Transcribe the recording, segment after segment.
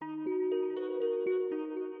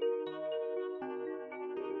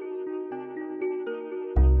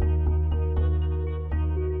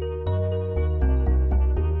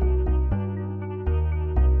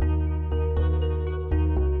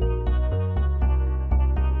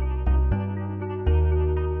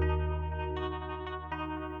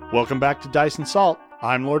Welcome back to Dice and Salt.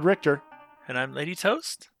 I'm Lord Richter, And I'm Lady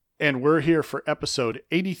Toast. and we're here for episode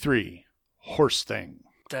 83, Horse Thing.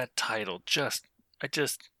 That title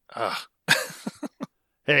ugh.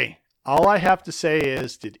 Hey, all I have to say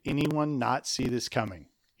is, did anyone not see this coming?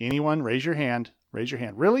 Anyone? Raise your hand. Raise your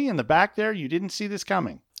hand. Really? In the back there, you didn't see this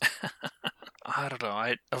coming? I don't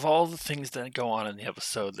know. Of all the things that go on in the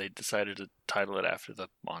episode, they decided to title it after the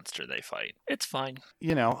monster they fight. It's fine.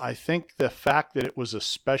 You know, I think the fact that it was a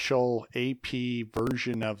special AP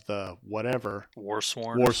version of the whatever.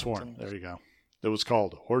 Warsworn. There you go. It was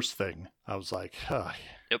called Horse Thing. I was like,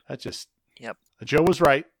 Yep. That just... Yep. Joe was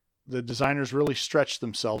right. The designers really stretched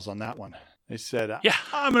themselves on that one. They said, Yeah.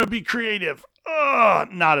 I'm going to be creative.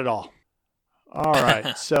 Not at all. All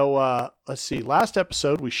right. So let's see. Last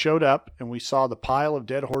episode, we showed up and we saw the pile of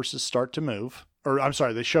dead horses start to move. Or I'm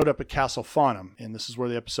sorry, they showed up at Castle Faunum, and this is where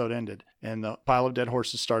the episode ended. And the pile of dead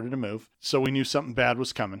horses started to move. So we knew something bad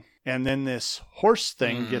was coming. And then this horse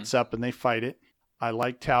thing gets up and they fight it. I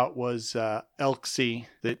liked how it was Elksy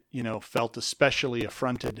that, felt especially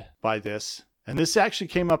affronted by this. And this actually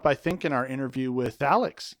came up, I think, in our interview with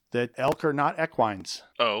Alex, that elk are not equines.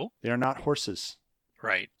 Oh? They are not horses.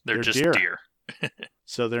 Right. They're just deer. deer.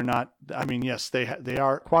 So they're not, yes, they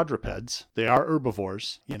are quadrupeds. They are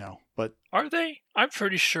herbivores, but... Are they? I'm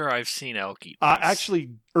pretty sure I've seen elk eat.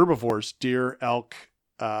 Actually, herbivores, deer, elk,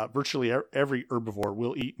 virtually every herbivore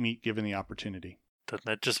will eat meat given the opportunity. Doesn't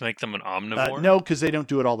that just make them an omnivore? No, because they don't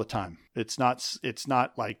do it all the time. It's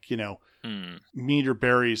not like, meat or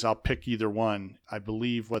berries, I'll pick either one. I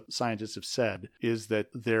believe what scientists have said is that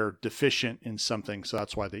they're deficient in something, so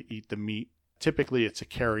that's why they eat the meat. Typically, it's a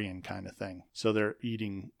carrion kind of thing. So they're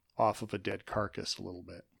eating off of a dead carcass a little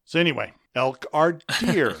bit. So anyway, elk are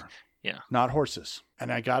deer, Yeah. not horses.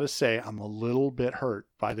 And I got to say, I'm a little bit hurt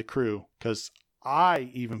by the crew because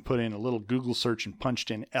I even put in a little Google search and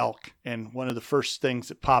punched in elk. And one of the first things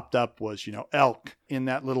that popped up was, elk in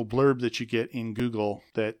that little blurb that you get in Google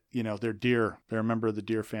that, they're deer. They're a member of the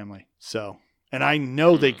deer family. So, and I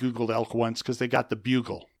know they Googled elk once because they got the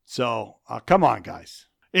bugle. So come on, guys.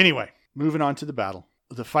 Anyway. Moving on to the battle.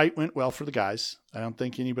 The fight went well for the guys. I don't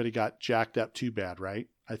think anybody got jacked up too bad, right?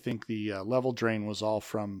 I think the level drain was all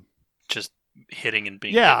from... Just hitting and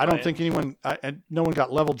being Yeah, hit I don't by think no one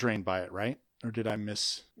got level drained by it, right? Or did I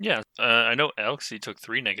miss... Yeah, I know Elksy took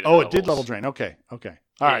 3 negative Oh, levels. it did level drain. Okay. All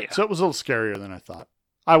right, Yeah. so it was a little scarier than I thought.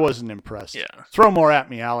 I wasn't impressed. Yeah. Throw more at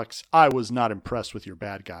me, Alex. I was not impressed with your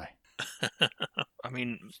bad guy. I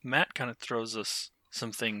mean, Matt kind of throws us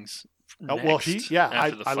some things... Oh, well, after the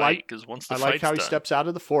I fight, like because once the I like fight's how he done, steps out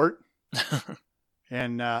of the fort.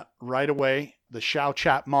 And right away, the Shao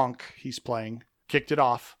Chat monk he's playing kicked it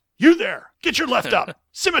off. You there! Get your left up!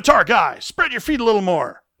 Scimitar guy! Spread your feet a little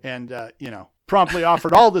more! And, promptly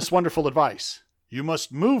offered all this wonderful advice. You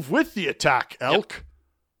must move with the attack, elk,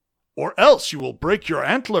 or else you will break your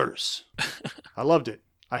antlers. I loved it.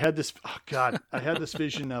 I had this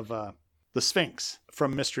vision of the Sphinx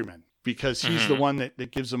from Mystery Men. Because he's the one that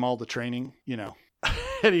gives them all the training,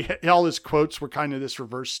 And all his quotes were kind of this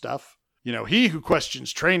reverse stuff. He who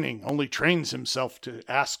questions training only trains himself to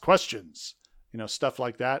ask questions. Stuff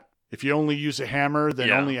like that. If you only use a hammer, then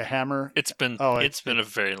only a hammer. It's been a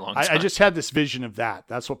very long time. I just had this vision of that.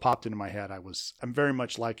 That's what popped into my head. I'm very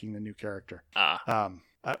much liking the new character.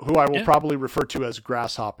 Who I will probably refer to as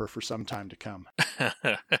Grasshopper for some time to come.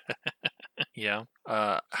 Yeah.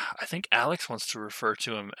 I think Alex wants to refer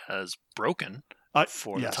to him as Broken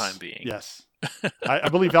for the time being. Yes. I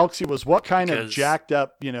believe Elksy was, what kind of jacked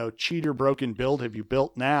up, cheater broken build have you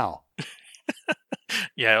built now?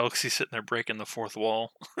 Yeah, Elksy's sitting there breaking the fourth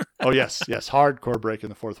wall. Oh, yes. Hardcore breaking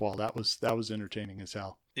the fourth wall. That was entertaining as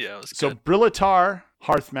hell. Yeah, it was so good. Brillatar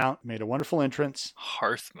Hearthmount made a wonderful entrance.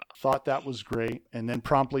 Hearthmount. Thought that was great. And then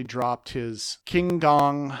promptly dropped his King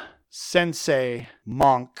Gong Sensei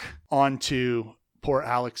monk onto poor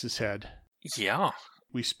Alex's head. Yeah.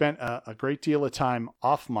 We spent a great deal of time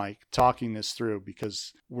off mic talking this through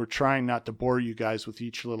because we're trying not to bore you guys with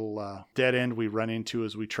each little dead end we run into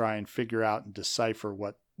as we try and figure out and decipher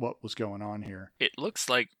what was going on here. It looks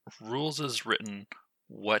like rules as written,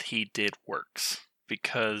 what he did works,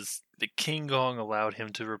 because the King Gong allowed him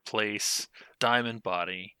to replace Diamond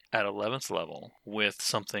Body at 11th level with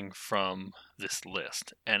something from this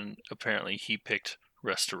list, and apparently he picked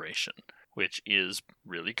Restoration, which is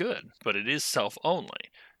really good, but it is self-only.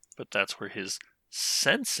 But that's where his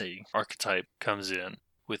Sensei archetype comes in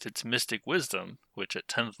with its Mystic Wisdom, which at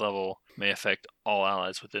 10th level may affect all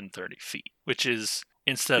allies within 30 feet, which is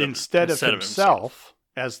instead of himself,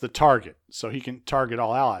 as the target, so he can target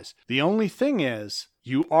all allies. The only thing is,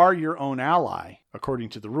 you are your own ally, according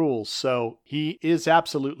to the rules, so he is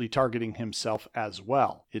absolutely targeting himself as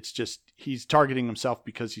well. It's just he's targeting himself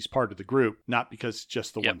because he's part of the group, not because it's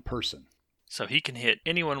just the one person. So he can hit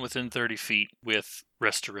anyone within 30 feet with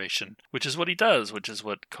restoration, which is what he does, which is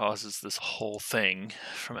what causes this whole thing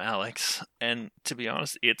from Alex. And to be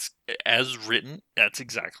honest, it's as written, that's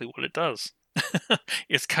exactly what it does.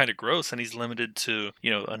 It's kind of gross, and he's limited to,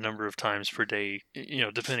 a number of times per day,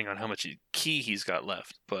 depending on how much key he's got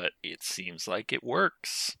left. But it seems like it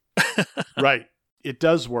works. Right. It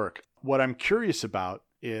does work. What I'm curious about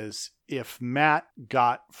is if Matt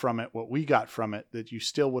got from it what we got from it, that you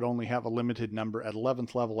still would only have a limited number at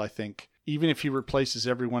 11th level, I think. Even if he replaces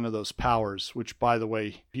every one of those powers, which, by the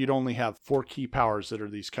way, you'd only have 4 key powers that are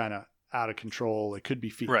these kind of out of control. They could be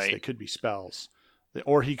feats. Right. They could be spells.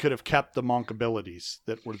 Or he could have kept the monk abilities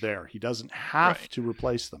that were there. He doesn't have to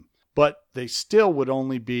replace them. But they still would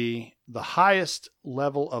only be the highest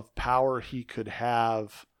level of power he could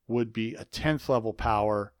have would be a 10th level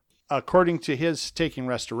power. According to his taking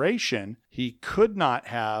restoration, he could not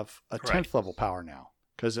have a 10th level power now.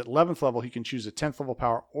 Because at 11th level, he can choose a 10th level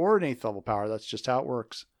power or an 8th level power. That's just how it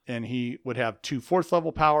works. And he would have 2 4th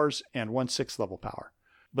level powers and 1 6th level power.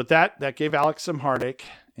 But that gave Alex some heartache.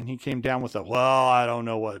 And he came down with well, I don't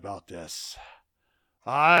know what about this.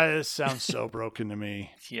 This sounds so broken to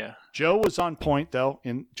me. Yeah. Joe was on point, though.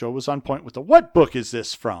 Joe was on point with what book is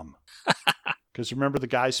this from? Because remember, the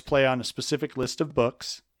guys play on a specific list of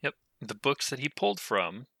books. Yep. The books that he pulled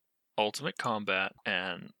from Ultimate Combat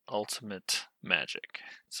and Ultimate Magic.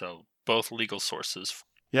 So both legal sources.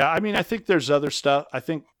 Yeah, I mean, I think there's other stuff. I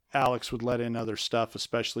think Alex would let in other stuff,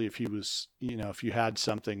 especially if he was, if you had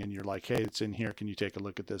something and you're like, hey, it's in here. Can you take a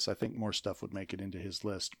look at this? I think more stuff would make it into his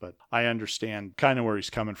list. But I understand kind of where he's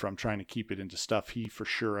coming from, trying to keep it into stuff he for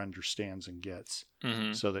sure understands and gets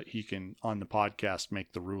so that he can, on the podcast,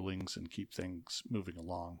 make the rulings and keep things moving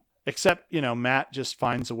along. Except, Matt just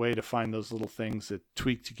finds a way to find those little things that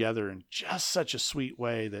tweak together in just such a sweet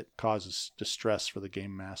way that causes distress for the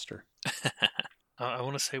game master. I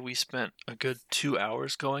want to say we spent a good 2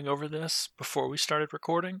 hours going over this before we started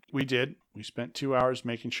recording. We did. We spent 2 hours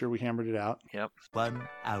making sure we hammered it out. Yep. 1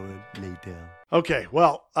 hour later. Okay,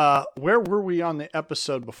 well, where were we on the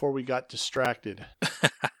episode before we got distracted?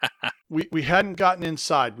 We hadn't gotten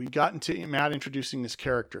inside. We'd gotten to Matt introducing his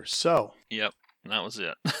character. So. Yep. That was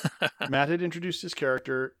it. Matt had introduced his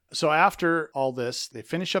character. So after all this, they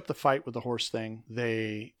finish up the fight with the horse thing.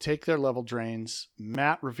 They take their level drains.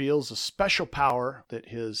 Matt reveals a special power that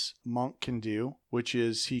his monk can do, which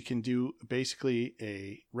is he can do basically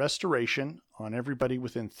a restoration on everybody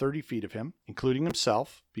within 30 feet of him, including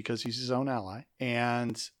himself, because he's his own ally,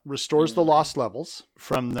 and restores the lost levels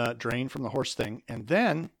from the drain from the horse thing. And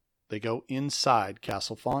then they go inside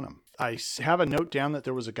Castle Faunum. I have a note down that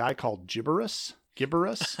there was a guy called Gibberus.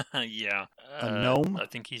 Yeah. A gnome. I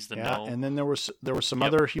think he's the gnome. And then there were some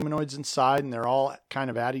other humanoids inside, and they're all kind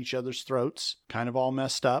of at each other's throats, kind of all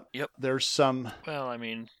messed up. Yep. There's some. Well, I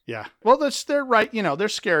mean. Yeah. Well, they're right. They're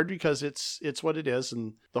scared because it's what it is,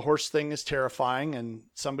 and the horse thing is terrifying. And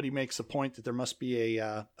somebody makes a point that there must be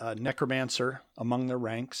a necromancer among their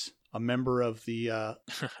ranks, a member of the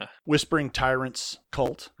Whispering Tyrants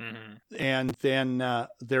cult. Mm-hmm. And then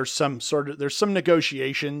there's some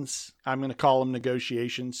negotiations. I'm going to call them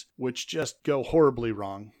negotiations, which just go horribly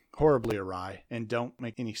wrong, horribly awry, and don't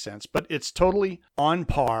make any sense. But it's totally on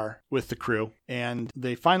par with the crew. And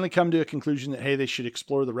they finally come to a conclusion that, hey, they should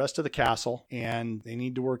explore the rest of the castle, and they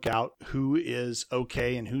need to work out who is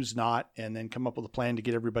okay and who's not, and then come up with a plan to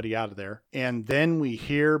get everybody out of there. And then we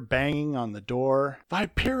hear banging on the door.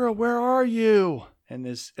 Vipera, where are you? And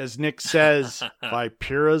as Nick says,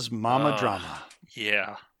 Vipera's mama drama.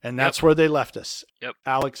 Yeah. And that's where they left us. Yep.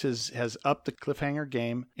 Alex has upped the cliffhanger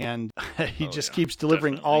game, and he keeps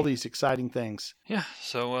delivering all these exciting things. Yeah,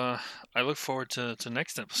 so I look forward to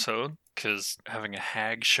next episode, because having a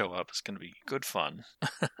hag show up is going to be good fun.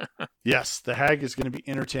 Yes, the hag is going to be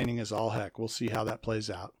entertaining as all heck. We'll see how that plays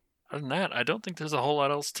out. Other than that, I don't think there's a whole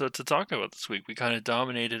lot else to talk about this week. We kind of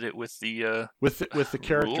dominated it with the with the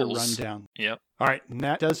character rules. rundown. Yep. All right, and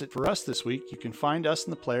that does it for us this week. You can find us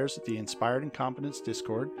and the players at the Inspired Incompetence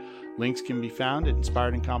Discord. Links can be found at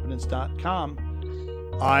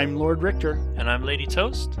inspiredincompetence.com. I'm Lord Richter. And I'm Lady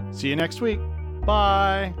Toast. See you next week.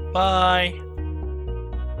 Bye. Bye.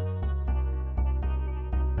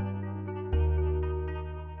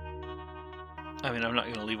 I mean, I'm not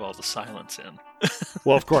going to leave all the silence in.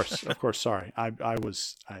 Well, of course. Sorry.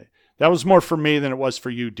 That was more for me than it was for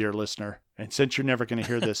you, dear listener. And since you're never going to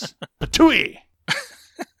hear this, patooey!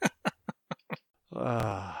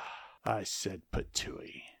 I said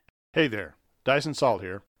patooey. Hey there, Dyson Salt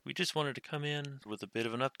here. We just wanted to come in with a bit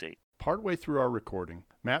of an update. Partway through our recording,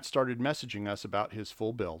 Matt started messaging us about his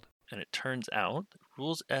full build. And it turns out,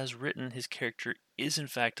 rules as written, his character is in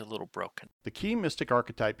fact a little broken. The key mystic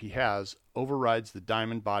archetype he has overrides the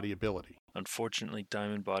Diamond Body ability. Unfortunately,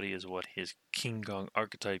 Diamond Body is what his King Gong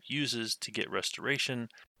archetype uses to get restoration.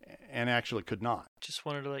 And actually could not. Just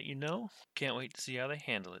wanted to let you know. Can't wait to see how they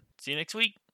handle it. See you next week!